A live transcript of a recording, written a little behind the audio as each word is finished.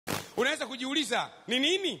Unaweza kujiuliza ni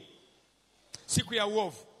nini? Siku ya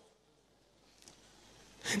uovu.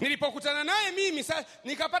 Nilipokutana naye mimi sasa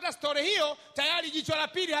nikapata story hiyo, tayari jicho la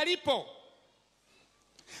pili halipo.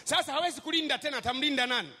 Sasa hawezi kulinda tena, atamlinda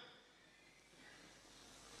nani?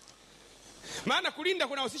 Maana kulinda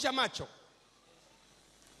kunahusisha macho.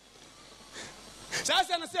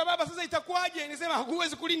 Sasa anasema baba, sasa itakuwaje? Nisema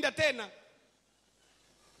huwezi kulinda tena.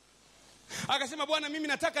 Akasema bwana, mimi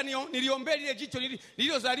nataka niliombee lile jicho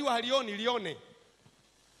lililozaliwa halioni lione.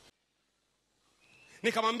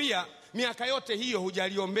 Nikamwambia miaka yote hiyo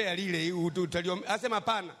hujaliombea lile, utaliombea. Akasema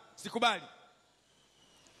hapana, sikubali.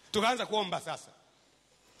 Tukaanza kuomba sasa.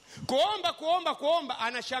 Kuomba,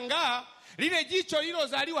 anashangaa lile jicho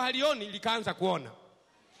lililozaliwa halioni likaanza kuona.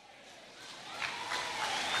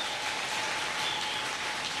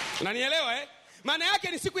 Unanielewa? Maana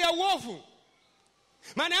yake ni siku ya uovu.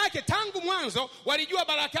 Maana yake tangu mwanzo walijua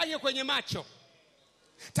baraka yake kwenye macho.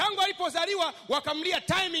 Tangu alipozaliwa wakamlia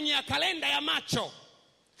timing ya kalenda ya macho,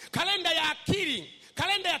 kalenda ya akili,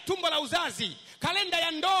 kalenda ya tumbo la uzazi, kalenda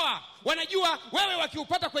ya ndoa. Wanajua wewe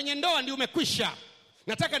wakiupata kwenye ndoa ndio umekwisha.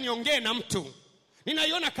 Nataka niongee na mtu.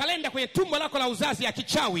 Ninaiona kalenda kwenye tumbo lako la uzazi ya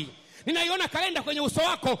kichawi. Ninaiona kalenda kwenye uso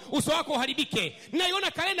wako uharibike.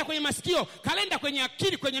 Ninaiona kalenda kwenye masikio, kalenda kwenye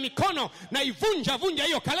akili, kwenye mikono. Na vunja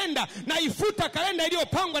hiyo kalenda, na ifuta kalenda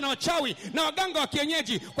iliyopangwa na wachawi na waganga wa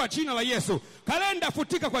kienyeji kwa jina la Yesu. Kalenda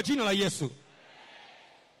futika kwa jina la Yesu.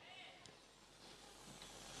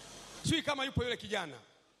 Sui kama yupo yule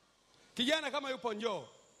kijana kama yupo njoo.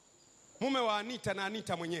 Mume wa Anita na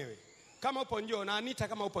Anita mwenyewe. Kama upo njoo, na Anita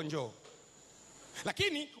kama upo njoo.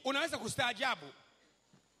 Lakini unaweza kustaajabu.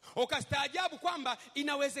 Ukastaajabu kwamba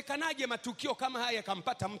inawezekanaje matukio kama haya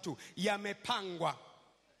yakampata mtu, yamepangwa.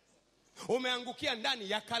 Umeangukia ndani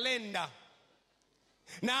ya kalenda.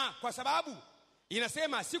 Na kwa sababu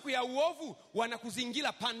inasema siku ya uovu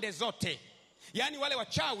wanakuzingira pande zote. Yaani wale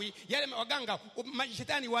wachawi, yale waganga,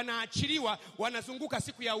 mashetani wanaachiliwa, wanazunguka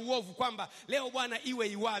siku ya uovu kwamba leo bwana iwe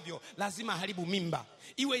iwavyo lazima haribu mimba.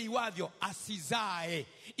 Iwe iwavyo asizae.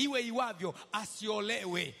 Iwe iwavyo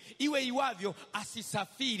asiolewe. Iwe iwavyo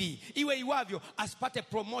asisafiri. Iwe iwavyo asipate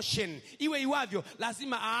promotion. Iwe iwavyo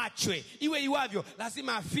lazima aachwe. Iwe iwavyo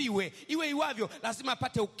lazima afiwe. Iwe iwavyo lazima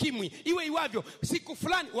apate ukimwi. Iwe iwavyo siku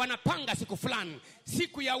fulani, wanapanga siku fulani,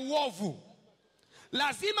 siku ya uovu.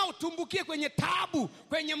 Lazima utumbukie kwenye taabu,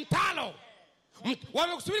 kwenye mtalo.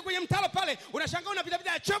 Wamekusubiri kwenye mtalo pale, unashangaa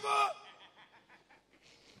unapita chobo.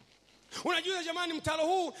 Unajua jamani, mtalo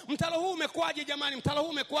huu umekwaje jamani, mtalo huu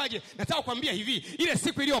umekwaje? Nataka kukwambia hivi, ile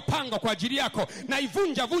siku iliyopangwa kwa ajili yako na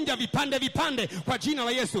ivunja vipande kwa jina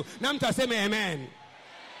la Yesu. Na mtu aseme amen.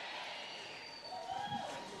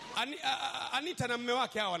 Anita na mume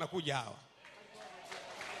wake hawa wanakuja hawa.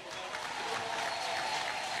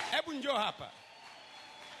 Hebu njoo hapa.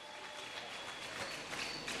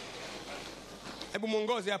 Hebu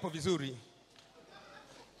muongoze hapo vizuri.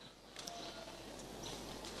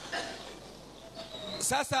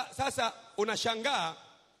 Sasa unashangaa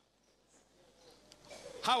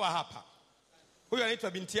hawa hapa. Huyu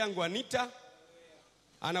anaitwa binti yangu Anita,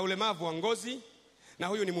 ana ulemavu wa ngozi, na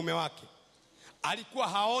huyu ni mume wake. Alikuwa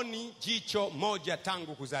haoni jicho moja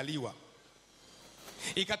tangu kuzaliwa.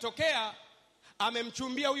 Ikatokea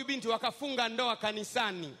amemchumbia huyu binti, wakafunga ndoa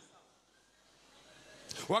kanisani.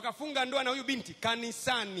 Wakafunga ndoa na huyu binti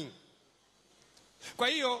kanisani. Kwa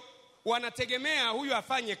hiyo wanategemea huyu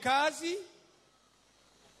afanye kazi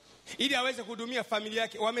ili aweze kuhudumia familia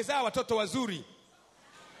yake. Wamezaa watoto wazuri.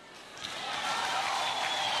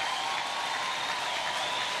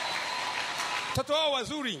 Watoto wao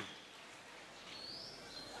wazuri.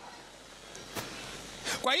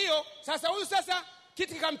 Kwa hiyo sasa huyu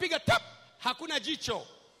kitu kikampiga tap, hakuna jicho.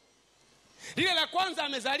 Lile la kwanza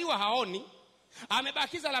amezaliwa haoni.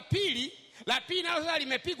 Amebakiza la pili nalo sasa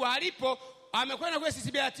limepigwa halipo. Amekwenda kwa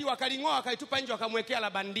CCBRT wakalingoa, akaitupa nje, wakamwekea la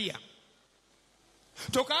bandia.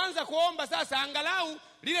 Tukaanza kuomba sasa angalau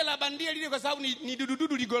lile la bandia lile, kwa sababu ni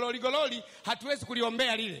dudududu ligololi, hatuwezi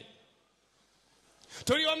kuliombea lile.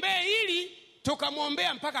 Tuliombea hili,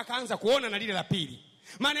 tukamwombea mpaka akaanza kuona na lile la pili.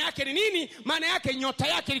 Maana yake ni nini? Maana yake nyota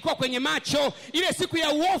yake ilikuwa kwenye macho. Ile siku ya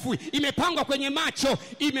uovu imepangwa kwenye macho,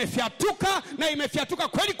 imefyatuka, na imefyatuka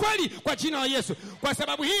kweli kwa jina la Yesu. Kwa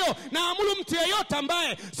sababu hiyo naamuru mtu yeyote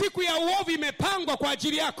ambaye siku ya uovu imepangwa kwa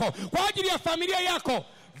ajili yako, kwa ajili ya familia yako,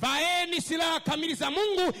 vaeni silaha kamili za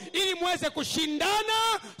Mungu ili muweze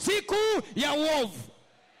kushindana siku ya uovu.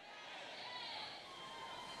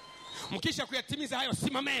 Mkisha kuyatimiza hayo,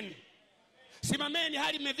 simameni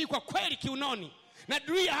hali mmevikwa kweli kiunoni, na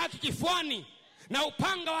dirii ya haki kifuani, na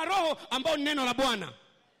upanga wa Roho ambao ni neno la Bwana.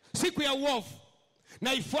 Siku ya uovu.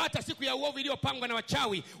 Naifuata siku ya uovu iliyopangwa na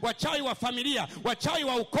wachawi, wachawi wa familia, wachawi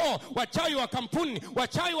wa ukoo, wachawi wa kampuni,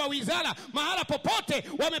 wachawi wa wizara. Mahala popote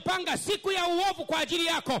wamepanga siku ya uovu kwa ajili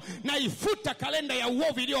yako, naifuta kalenda ya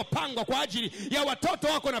uovu iliyopangwa kwa ajili ya watoto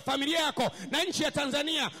wako na familia yako na nchi ya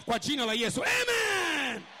Tanzania kwa jina la Yesu.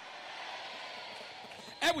 Amen.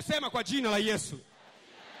 Hebu sema kwa jina la Yesu.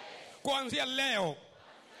 Kuanzia leo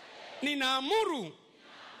ninaamuru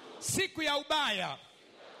siku ya ubaya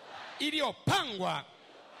iliyopangwa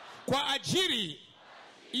kwa ajili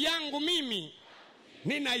yangu mimi,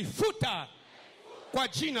 ninaifuta kwa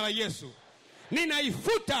jina la Yesu.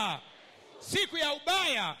 Ninaifuta siku ya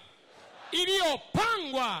ubaya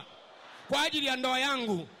iliyopangwa kwa ajili ya ndoa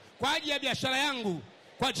yangu, kwa ajili ya biashara yangu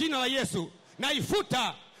kwa jina la Yesu.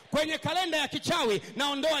 Naifuta. Kwenye kalenda ya kichawi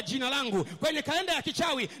naondoa jina langu. Kwenye kalenda ya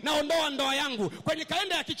kichawi naondoa ndoa yangu. Kwenye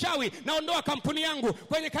kalenda ya kichawi naondoa kampuni yangu.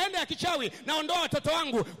 Kwenye kalenda ya kichawi naondoa watoto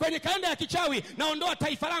wangu. Kwenye kalenda ya kichawi naondoa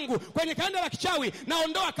taifa langu. Kwenye kalenda ya kichawi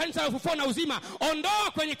naondoa kanisa la ufufuo na uzima.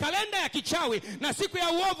 Ondoa kwenye kalenda ya kichawi, na siku ya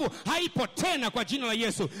uovu haipo tena kwa jina la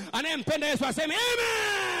Yesu. Anayempenda Yesu aseme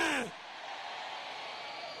amen.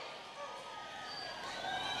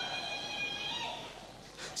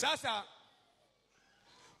 Sasa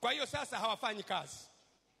kwa hiyo sasa hawafanyi kazi.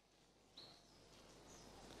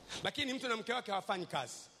 Lakini mtu na mke wake hawafanyi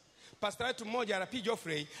kazi. Pastor wetu mmoja RP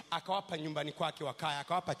Geoffrey akawapa nyumbani kwake wakae,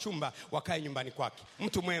 akawapa chumba wakae nyumbani kwake.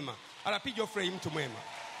 Mtu mwema. RP Geoffrey mtu mwema.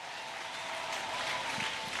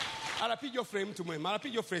 RP Geoffrey mtu mwema. RP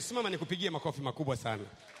Geoffrey, simama nikupigie makofi makubwa sana.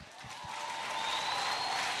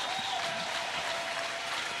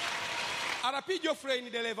 RP Geoffrey ni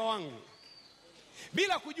dereva wangu.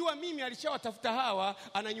 Bila kujua mimi alishawatafuta hawa,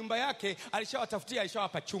 ana nyumba yake, alishawatafutia,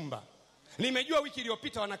 alishawapa chumba. Nimejua wiki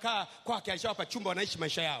iliyopita wanakaa kwake, alishawapa chumba, wanaishi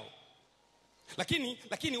maisha yao.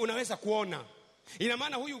 Lakini unaweza kuona. Ina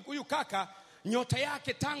maana huyu kaka nyota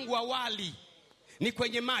yake tangu awali ni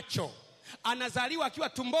kwenye macho. Anazaliwa akiwa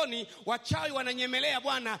tumboni, wachawi wananyemelea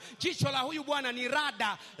bwana. Jicho la huyu bwana ni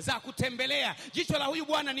rada za kutembelea. Jicho la huyu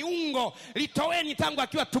bwana ni ungo, litoweni tangu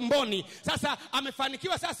akiwa tumboni. Sasa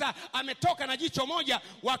amefanikiwa, sasa ametoka na jicho moja,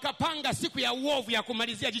 wakapanga siku ya uovu ya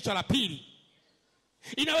kumalizia jicho la pili.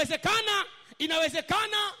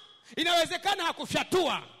 Inawezekana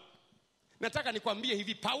hakufyatua. Nataka nikwambie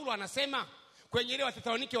hivi, Paulo anasema kwenye ile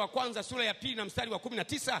Wathesalonike wa kwanza sura ya 2 na mstari wa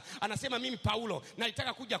 19, anasema mimi Paulo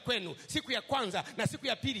nalitaka kuja kwenu siku ya kwanza na siku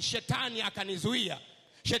ya pili shetani akanizuia.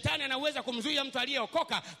 Shetani anaweza kumzuia mtu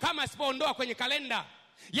aliyeokoka kama asipoondoa kwenye kalenda.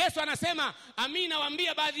 Yesu anasema, amini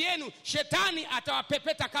nawaambia baadhi yenu shetani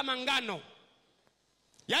atawapepeta kama ngano.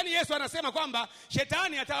 Yaani Yesu anasema kwamba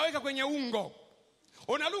shetani atawaweka kwenye ungo.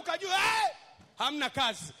 Unaluka juu, hamna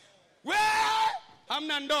kazi.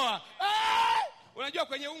 Hamna ndoa. Unajua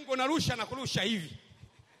kwenye ungo unarusha na kurusha hivi.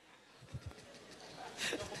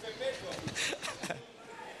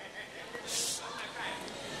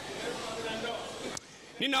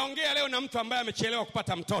 Ninaongea leo na mtu ambaye amechelewa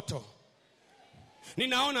kupata mtoto.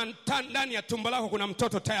 Ninaona ndani ya tumbo lako kuna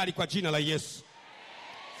mtoto tayari kwa jina la Yesu.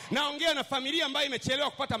 Naongea na familia ambayo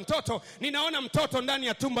imechelewa kupata mtoto. Ninaona mtoto ndani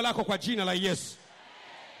ya tumbo lako kwa jina la Yesu.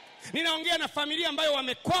 Ninaongea na familia ambayo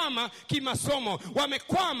wamekwama kimasomo,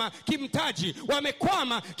 wamekwama kimtaji,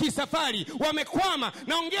 wamekwama kisafari, wamekwama.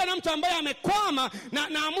 Naongea na mtu ambaye amekwama, na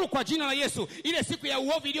naamuru kwa jina la Yesu, ile siku ya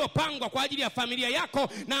uovu iliyopangwa kwa ajili ya familia yako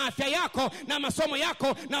na afya yako na masomo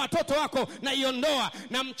yako na watoto wako, na iondoa.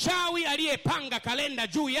 Na mchawi aliyepanga kalenda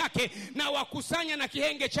juu yake, na wakusanya na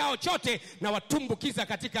kihenge chao chote, na watumbukiza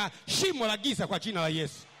katika shimo la giza kwa jina la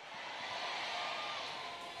Yesu.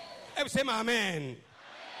 Hebu sema amen.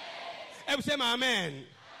 Hebu sema amen.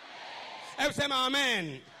 Hebu sema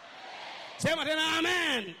amen. Sema tena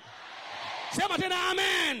amen. Sema tena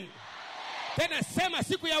amen. Tena sema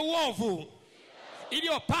siku ya uovu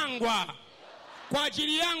iliyopangwa kwa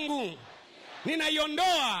ajili yangu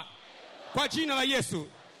ninaiondoa kwa jina la Yesu.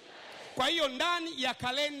 Kwa hiyo ndani ya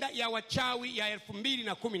kalenda ya wachawi ya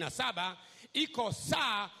 2017 iko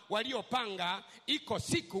saa waliopanga, iko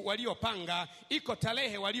siku waliopanga, iko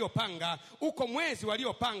tarehe waliopanga, uko mwezi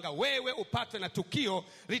waliopanga wewe upate na tukio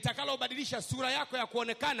litakalobadilisha sura yako ya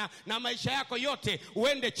kuonekana na maisha yako yote,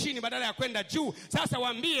 uende chini badala ya kwenda juu. Sasa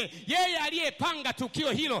waambie yeye aliyepanga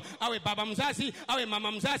tukio hilo, awe baba mzazi, awe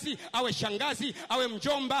mama mzazi, awe shangazi, awe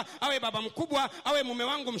mjomba, awe baba mkubwa, awe mume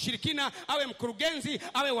wangu mshirikina, awe mkurugenzi,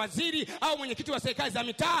 awe waziri, awe mwenyekiti wa serikali za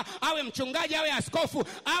mitaa, awe mchungaji, awe askofu,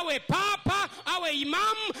 awe papa, awe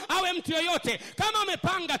imamu, awe mtu yoyote, kama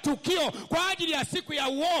amepanga tukio kwa ajili ya siku ya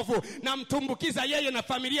uovu, na mtumbukiza yeye na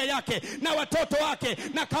familia yake na watoto wake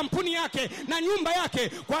na kampuni yake na nyumba yake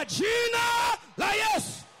kwa jina la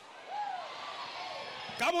Yesu.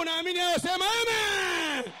 Kama unaamini hayo sema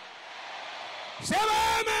amen. Sema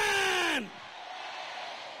amen.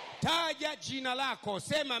 Taja jina lako.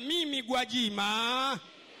 Sema mimi Gwajima,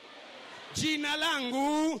 jina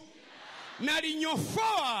langu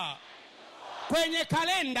nalinyofoa kwenye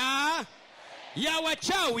kalenda ya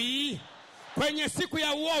wachawi kwenye siku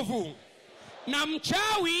ya uovu, na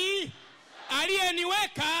mchawi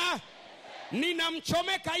aliyeniweka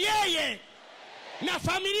ninamchomeka yeye na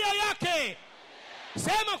familia yake.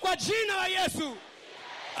 Sema kwa jina la Yesu,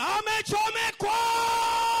 amechomekwa.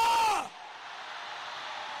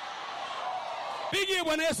 Pigie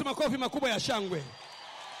Bwana Yesu makofi makubwa ya shangwe.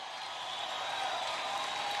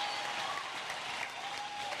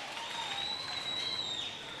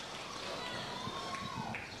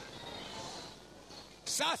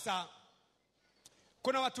 Sasa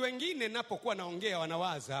kuna watu wengine napokuwa naongea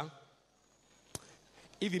wanawaza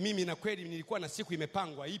hivi, mimi na kweli nilikuwa na siku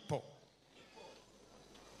imepangwa? Ipo.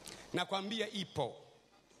 Nakwambia ipo.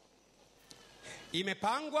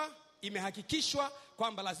 Imepangwa, imehakikishwa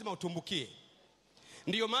kwamba lazima utumbukie.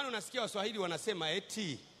 Ndiyo maana unasikia Waswahili wanasema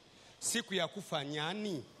eti siku ya kufa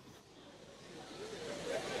nyani.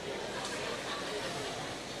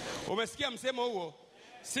 Umesikia msemo huo?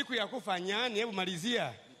 Siku ya kufa nyani, hebu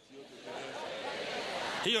malizia.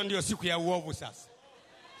 Hiyo ndio siku ya uovu sasa.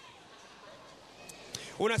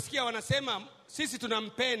 Unasikia wanasema sisi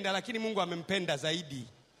tunampenda lakini Mungu amempenda zaidi.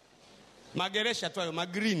 Mageresha tu hayo,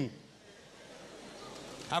 magreen.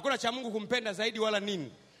 Hakuna cha Mungu kumpenda zaidi wala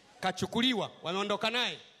nini. Kachukuliwa, wameondoka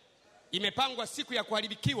naye. Imepangwa siku ya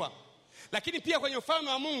kuharibikiwa. Lakini pia kwenye ufalme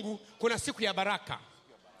wa Mungu kuna siku ya baraka.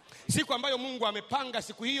 Siku ambayo Mungu amepanga,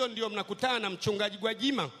 siku hiyo ndio mnakutana na mchungaji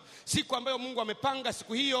Gwajima. Siku ambayo Mungu amepanga,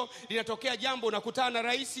 siku hiyo linatokea jambo, unakutana na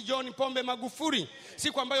Rais John Pombe Magufuli.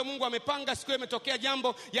 Siku ambayo Mungu amepanga, siku hiyo imetokea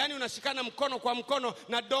jambo, yani unashikana mkono kwa mkono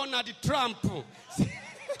na Donald Trump.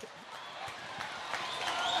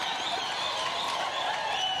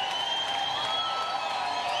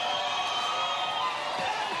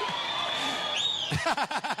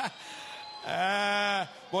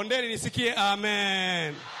 Bondeni nisikie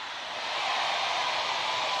amen.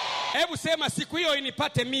 Hebu sema siku hiyo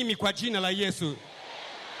inipate mimi kwa jina la Yesu.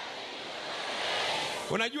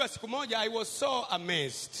 Unajua siku moja I was so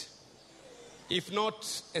amazed, if not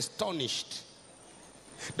astonished.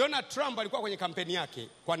 Donald Trump alikuwa kwenye kampeni yake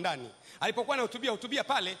kwa ndani. Alipokuwa anahutubia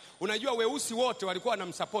pale, unajua weusi wote walikuwa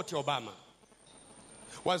wanamsupport Obama.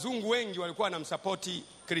 Wazungu wengi walikuwa wanamsupport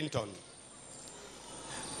Clinton.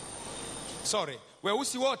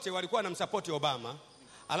 Weusi wote walikuwa wanamsupport Obama.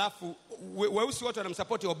 Alafu weusi wote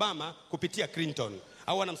wanamsupport Obama kupitia Clinton,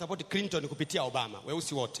 au wanamsupport Clinton kupitia Obama,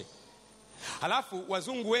 weusi wote. Alafu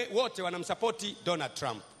wazungu wote wanamsupport Donald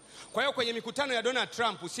Trump. Kwa hiyo kwenye mikutano ya Donald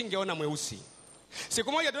Trump usingeona mweusi.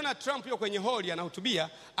 Siku moja Donald Trump yuko kwenye holi anahutubia,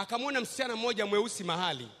 akamwona msichana mmoja mweusi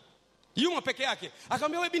mahali. Yumo peke yake.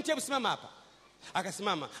 Akamwambia, wewe binti, hebu simama hapa.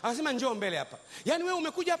 Akasimama. Akasema, njoo mbele hapa. Yaani wewe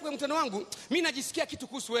umekuja hapa kwa mkutano wangu, mimi najisikia kitu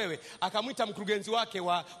kuhusu wewe. Akamuita mkurugenzi wake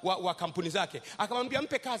wa kampuni zake. Akamwambia,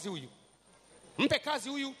 mpe kazi huyu. Mpe kazi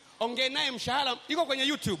huyu, ongee naye mshahara. Iko kwenye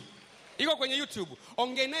YouTube.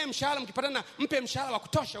 Ongee naye mshahara, mkipatana mpe mshahara wa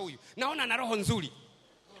kutosha huyu. Naona ana roho nzuri.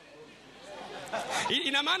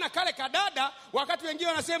 Ina maana kale kadada, wakati wengine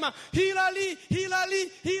wanasema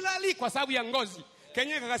Hillary kwa sababu ya ngozi,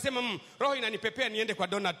 Kenya akasema roho inanipepea niende kwa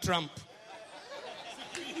Donald Trump.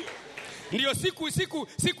 Ndio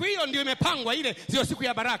siku hiyo ndio imepangwa, ile ndio siku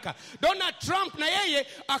ya baraka. Donald Trump na yeye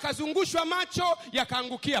akazungushwa macho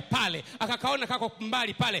yakaangukia pale, akakaona kako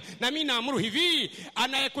mbali pale. Na mimi naamuru hivi,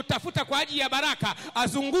 anayekutafuta kwa ajili ya baraka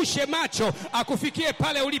azungushe macho akufikie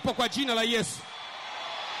pale ulipo kwa jina la Yesu.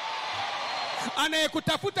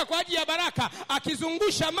 Anayekutafuta kwa ajili ya baraka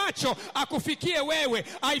akizungusha macho akufikie wewe,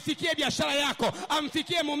 aifikie biashara yako,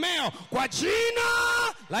 amfikie mumeo kwa jina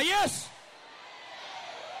la Yesu.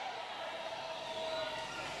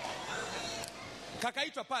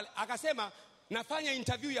 Kakaitwa pale, akasema nafanya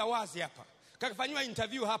interview ya wazi hapa. Kakafanywa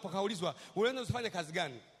interview hapo, kaulizwa unaenda kufanya kazi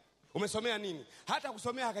gani? Umesomea nini? Hata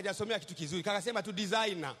kusomea hakajasomea kitu kizuri. Kakasema tu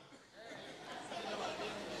designer.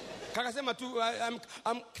 Kakasema tu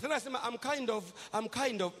I'm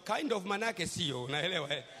kind of maana yake sio, unaelewa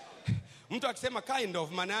Mtu akisema kind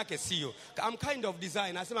of maana yake sio. I'm kind of designer.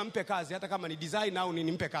 Anasema mpe kazi, hata kama ni design au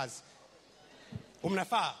ni mpe kazi.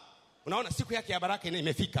 Umnafaa. Unaona siku yake ya baraka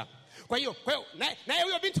imefika. Kwa hiyo naye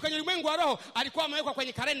huyo binti kwenye ulimwengu wa roho alikuwa amewekwa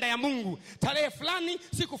kwenye kalenda ya Mungu. Tarehe fulani,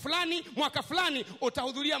 siku fulani, mwaka fulani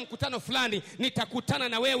utahudhuria mkutano fulani, nitakutana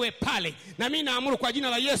na wewe pale. Na mimi naamuru kwa jina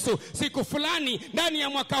la Yesu, siku fulani ndani ya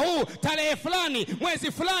mwaka huu, tarehe fulani,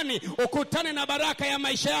 mwezi fulani, ukutane na baraka ya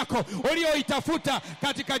maisha yako ulioitafuta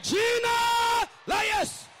katika jina la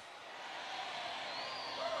Yesu.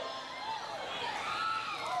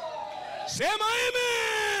 Sema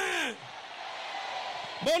amen.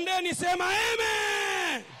 Bondeni sema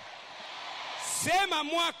amen. Sema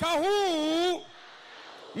mwaka huu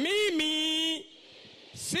mimi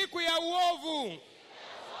siku ya uovu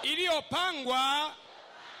iliyopangwa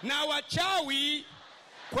na wachawi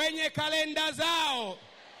kwenye kalenda zao,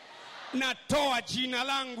 natoa jina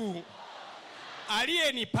langu.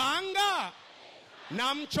 Aliyenipanga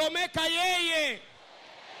na mchomeka yeye,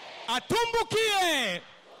 atumbukie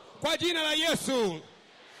kwa jina la Yesu.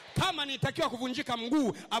 Kama nitakiwa kuvunjika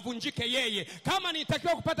mguu, avunjike yeye. Kama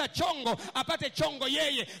nitakiwa kupata chongo, apate chongo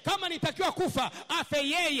yeye. Kama nitakiwa kufa, afe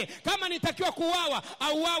yeye. Kama nitakiwa kuuawa,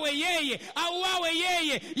 auawe yeye. Auawe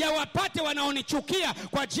yeye, yawapate wanaonichukia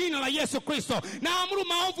kwa jina la Yesu Kristo. Na amuru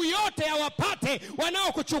maovu yote yawapate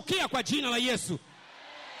wanaokuchukia kwa jina la Yesu.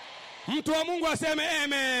 Mtu wa Mungu aseme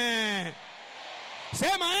amen.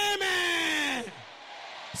 Sema amen.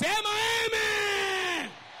 Sema amen.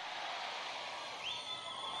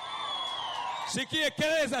 Sikie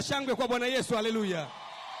kelele za shangwe kwa Bwana Yesu. Haleluya.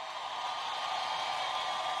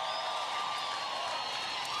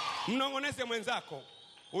 Mnongoneze mwenzako,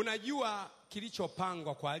 unajua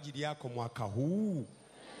kilichopangwa kwa ajili yako mwaka huu?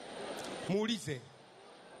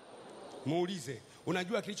 Muulize,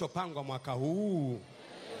 unajua kilichopangwa mwaka huu?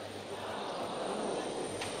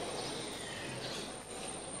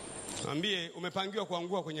 Mwambie umepangiwa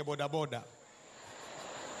kuangua kwenye bodaboda.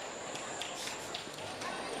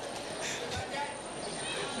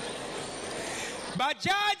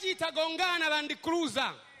 Bajaji itagongana Land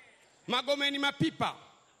Cruiser, Magomeni mapipa.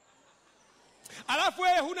 Alafu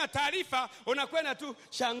wewe huna taarifa, unakwenda tu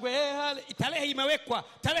shangwe, tarehe imewekwa,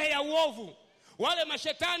 tarehe ya uovu. Wale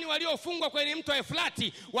mashetani waliofungwa kwenye mto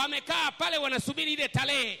Efrati wamekaa pale wanasubiri ile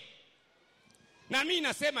tarehe. Na mimi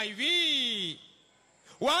nasema hivi,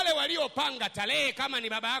 wale waliopanga tarehe, kama ni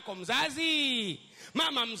baba yako mzazi,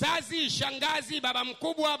 mama mzazi, shangazi, baba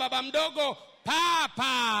mkubwa, baba mdogo,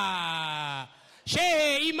 papa,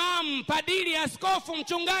 shehe, imam, padiri, askofu,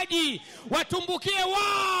 mchungaji, watumbukie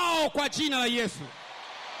wao kwa jina la Yesu.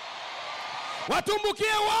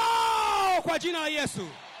 Watumbukie wao kwa jina la Yesu.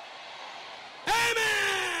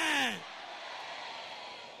 Amen.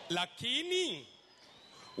 Lakini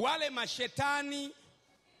wale mashetani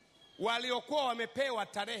waliokuwa wamepewa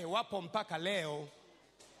tarehe wapo mpaka leo.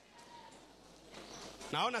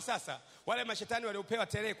 Naona sasa wale mashetani waliopewa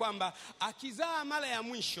tarehe kwamba akizaa mara ya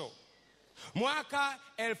mwisho mwaka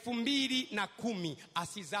 2010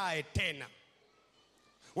 asizae tena,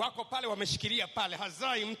 wako pale wameshikilia pale,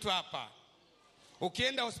 hazai mtu hapa.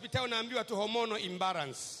 Ukienda hospitali unaambiwa tu hormonal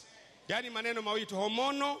imbalance, yani maneno mawili tu,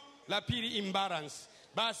 hormonal, la pili imbalance,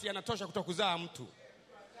 basi yanatosha kutokuzaa mtu.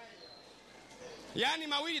 Yani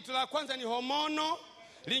mawili tu, la kwanza ni hormonal,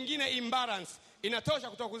 lingine imbalance, inatosha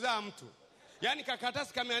kutokuzaa mtu. Yani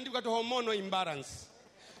kakatasi kameandikwa tu hormonal imbalance.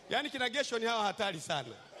 Yani kinagesho ni hawa hatari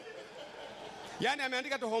sana. Yani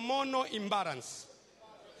ameandika tu hormonal imbalance,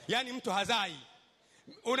 yani mtu hazai.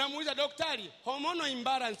 Unamuuliza daktari, hormonal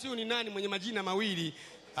imbalance huyu ni nani mwenye majina mawili?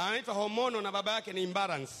 Anaitwa hormonal na baba yake ni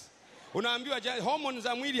imbalance. Unaambiwa hormone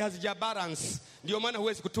za mwili hazija balance, ndio maana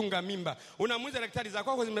huwezi kutunga mimba. Unamuuliza daktari, za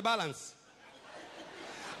kwako zimebalance?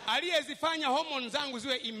 Aliyezifanya hormone zangu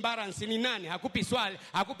ziwe imbalance ni nani? Hakupi swali,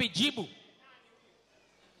 hakupi jibu.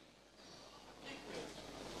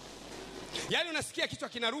 Yani unasikia kichwa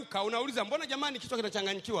kinaruka, unauliza mbona jamani kichwa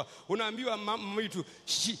kinachanganyikiwa? Unaambiwa mtu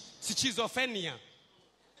schizophrenia.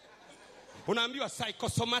 Unaambiwa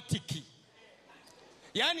psychosomatic.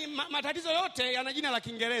 Yani matatizo yote yana jina la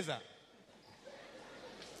Kiingereza.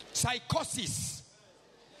 Psychosis.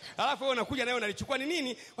 Alafu wewe unakuja nayo unalichukua ni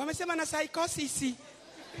nini? Wamesema na psychosis.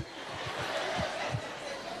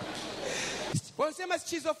 Wamesema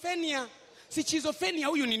schizophrenia. Si schizophrenia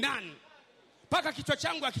huyu ni nani? Paka kichwa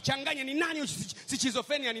changu akichanganya ni nani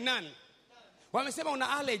schizophrenia ni nani? Wamesema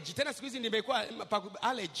una allergy. Tena siku hizi nimekuwa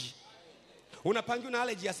allergy. Unapangiwa una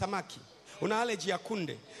allergy ya samaki, una allergy ya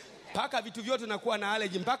kunde. Paka vitu vyote unakuwa na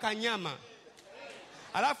allergy, mpaka nyama.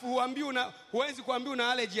 Alafu huwezi kuambiwa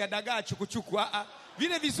una allergy ya dagaa chukuchuku.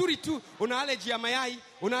 Vile vizuri tu, una allergy ya mayai,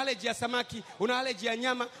 una allergy ya samaki, una allergy ya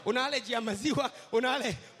nyama, una allergy ya maziwa,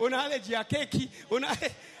 una allergy ya keki,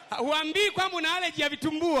 huambii kwamba una allergy ya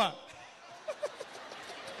vitumbua.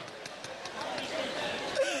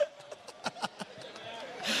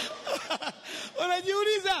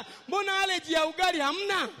 Unajiuliza mbona allergy ya ugali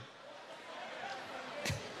hamna?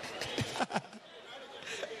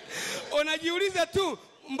 Unajiuliza tu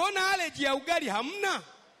mbona allergy ya ugali hamna?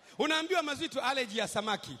 Unaambiwa mazito, allergy ya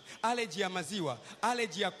samaki, allergy ya maziwa,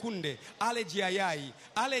 allergy ya kunde, allergy ya yai,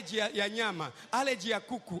 allergy ya nyama, allergy ya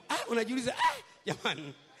kuku. Unajiuliza,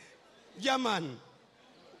 jamani.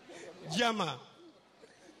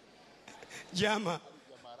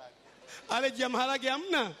 Allergy ya maharage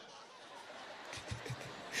hamna.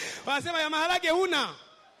 Wanasema ya maharage huna.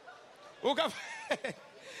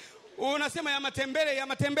 Unasema ya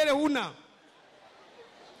matembele huna.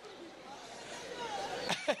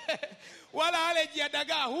 Wala allergy ya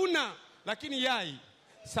dagaa huna, lakini yai,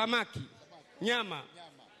 samaki, nyama,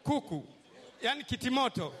 kuku, yani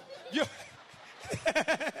kitimoto.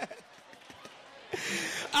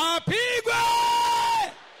 Apigwe!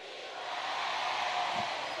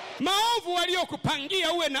 Maovu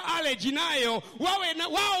waliokupangia uwe na allergy nayo,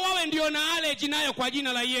 wawe ndio na allergy nayo kwa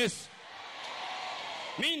jina la Yesu.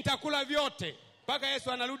 Mimi nitakula vyote mpaka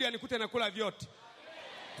Yesu anarudi anikute nakula vyote.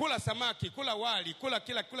 Kula samaki, kula wali, kula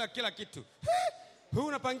kila kitu. Wewe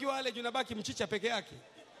unapangiwa allergy, unabaki mchicha peke yake.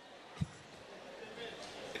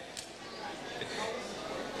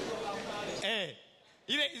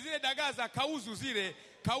 Zile dagaa za kauzu zile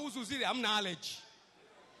hamna allergy.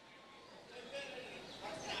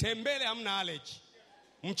 Tembele hamna allergy.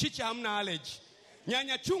 Mchicha hamna allergy.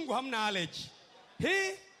 Nyanya chungu hamna allergy.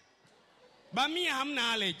 Bamia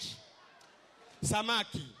hamna allergy.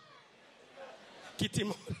 Samaki,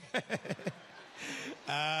 kitimoto.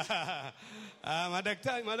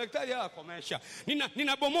 Madaktari hawakomesha.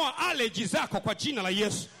 Ninabomoa allergy zako kwa jina la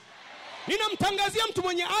Yesu. Ninamtangazia mtu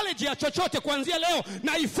mwenye allergy ya chochote kuanzia leo,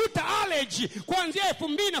 naifuta allergy kuanzia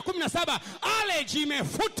 2017. Allergy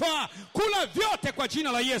imefutwa. Kula vyote kwa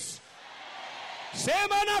jina la Yesu.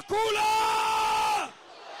 Sema na kula.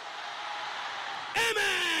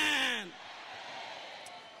 Amen.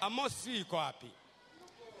 Amos yuko wapi?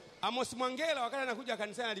 Amos Mwangela wakati anakuja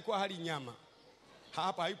kanisani alikuwa hali nyama.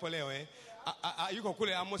 Hapa hayupo leo yuko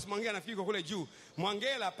kule. Amos Mwangela nafikiri yuko kule juu.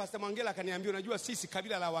 Mwangela, Pastor Mwangela akaniambia, unajua sisi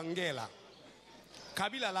kabila la Wangela.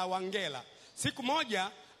 Siku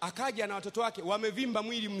moja akaja na watoto wake wamevimba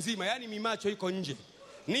mwili mzima, yani mimacho iko nje.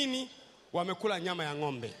 Nini? Wamekula nyama ya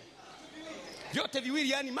ng'ombe. Vyote viwili,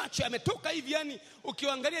 yani macho yametoka hivi, yani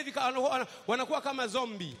ukiangalia wanakuwa kama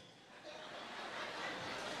zombie.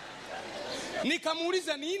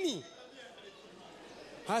 Nikamuuliza nini?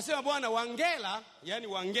 Anasema bwana, Wangela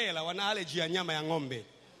wana allergy ya nyama ya ng'ombe.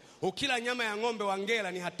 Ukila nyama ya ng'ombe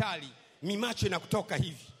Wangela ni hatari. Mimacho inakutoka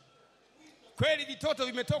hivi. Kweli vitoto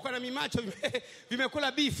vimetoka na mimacho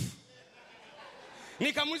vimekula beef.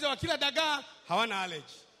 Nikamuuliza, wakila dagaa hawana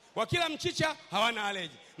allergy, wakila mchicha hawana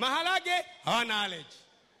allergy, maharage hawana allergy.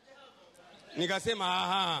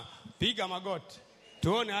 Nikasema piga magoti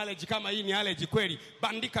tuone allergy kama hii ni allergy kweli.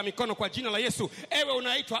 Bandika mikono kwa jina la Yesu. Ewe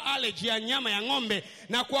unaitwa allergy ya nyama ya ng'ombe,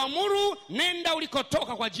 na kuamuru nenda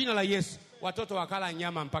ulikotoka kwa jina la Yesu. Watoto wakala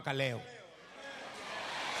nyama mpaka leo.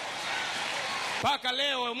 Mpaka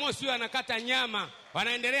leo Mosi anakata nyama,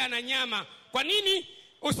 wanaendelea na nyama. Kwa nini?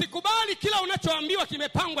 Usikubali kila unachoambiwa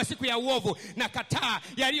kimepangwa siku ya uovu. Nakataa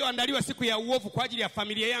yaliyoandaliwa siku ya uovu kwa ajili ya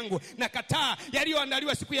familia yangu. Nakataa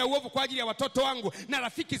yaliyoandaliwa siku ya uovu kwa ajili ya watoto wangu na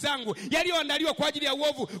rafiki zangu. Yaliyoandaliwa kwa ajili ya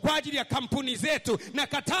uovu kwa ajili ya kampuni zetu.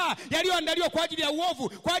 Nakataa yaliyoandaliwa kwa ajili ya uovu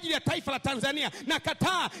kwa ajili ya taifa la Tanzania.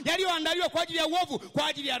 Nakataa yaliyoandaliwa kwa ajili ya uovu kwa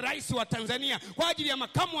ajili ya rais wa Tanzania, kwa ajili ya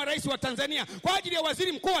makamu wa rais wa Tanzania, kwa ajili ya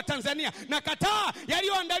waziri mkuu wa Tanzania. Nakataa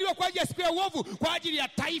yaliyoandaliwa kwa ajili ya siku ya uovu kwa ajili ya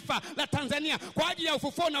taifa la Tanzania, kwa ajili ya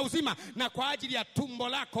ufufuo na uzima, na kwa ajili ya tumbo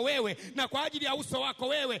lako wewe, na kwa ajili ya uso wako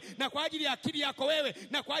wewe, na kwa ajili ya akili yako wewe,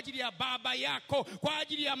 na kwa ajili ya baba yako, kwa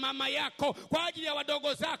ajili ya mama yako, kwa ajili ya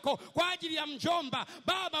wadogo zako, kwa ajili ya mjomba,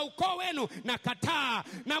 baba, ukoo wenu. Nakataa.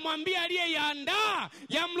 Namwambia aliyeyaandaa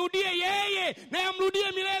yamrudie yeye, na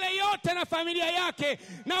yamrudie milele yote na familia yake.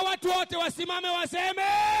 Na watu wote wasimame waseme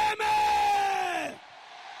amen.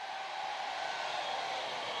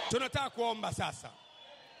 Tunataka kuomba sasa.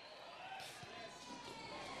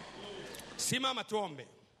 Simama tuombe.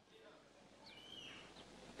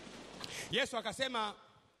 Yesu akasema,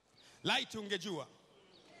 laiti ungejua.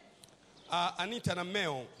 Anita na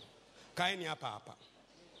mmeo kaeni hapa.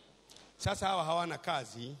 Sasa hawa hawana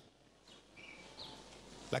kazi,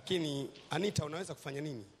 lakini Anita, unaweza kufanya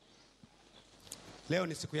nini? Leo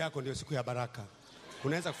ni siku yako, ndio siku ya baraka.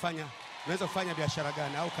 Unaweza kufanya biashara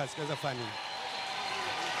gani au kazi? Unaweza kufanya nini?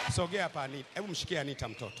 Sogea hapa Anita. Hebu mshikie Anita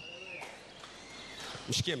mtoto.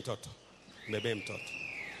 Mshikie mtoto. Mbebe mtoto.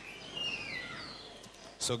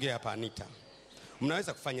 Sogea hapa Anita.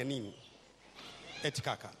 Mnaweza kufanya nini? Eti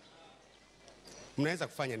kaka, mnaweza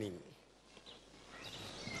kufanya nini?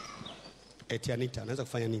 Eti Anita, unaweza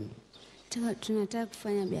kufanya nini? Tunataka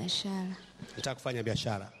kufanya biashara. Nataka kufanya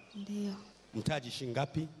biashara. Ndio. Mtaji shilingi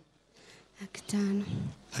ngapi? 500,000.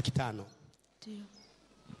 500,000. Ndio.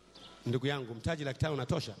 Ndugu yangu, mtaji 500,000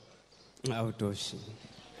 unatosha? Hautoshi.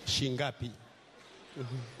 Shilingi ngapi?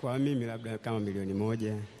 Kwa mimi labda kama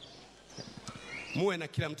 1,000,000. Muwe na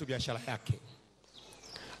kila mtu biashara yake.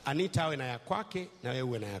 Anita awe na ya kwake na wewe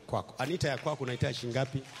uwe na ya kwako. Anita, ya kwako unahitaji shilingi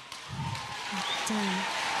ngapi?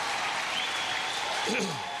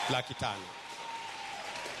 500,000.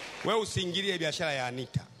 Wewe usiingilie biashara ya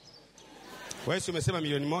Anita. Wewe si umesema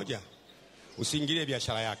 1,000,000? Usiingilie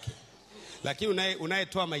biashara yake. Lakini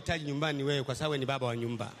unayetoa mahitaji nyumbani wewe, kwa sababu ni baba wa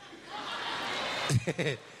nyumba.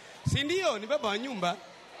 Si ndio? Ni baba wa nyumba.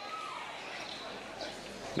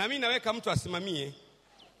 Na mimi naweka mtu asimamie.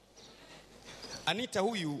 Anita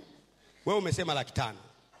huyu, wewe umesema 500,000.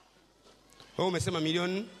 Wewe umesema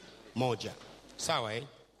 1,000,000. Sawa eh?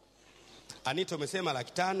 Anita umesema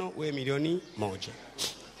 500,000, wewe 1,000,000.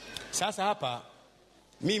 Sasa hapa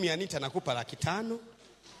mimi Anita nakupa 500,000.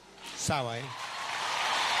 Sawa eh?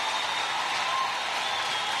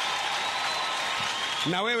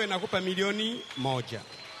 Na wewe nakupa 1,000,000.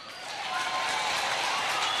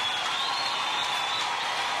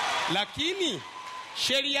 Lakini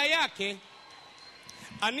sheria yake,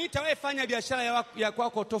 Anita wewe fanya biashara ya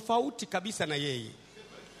kwako tofauti kabisa na yeye.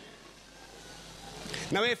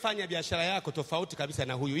 Na wewe fanya biashara yako tofauti kabisa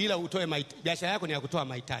na huyu, ila utoe biashara yako ni ya kutoa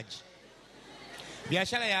mahitaji.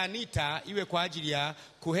 Biashara ya Anita iwe kwa ajili ya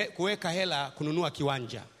kuweka hela kununua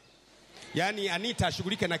kiwanja. Yaani Anita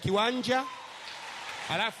ashughulike na kiwanja,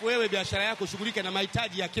 halafu wewe biashara yako shughulike na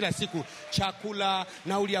mahitaji ya kila siku, chakula,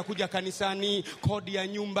 nauli ya kuja kanisani, kodi ya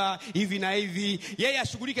nyumba, hivi na hivi. Yeye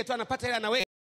ashughulike tu, anapata hela na wewe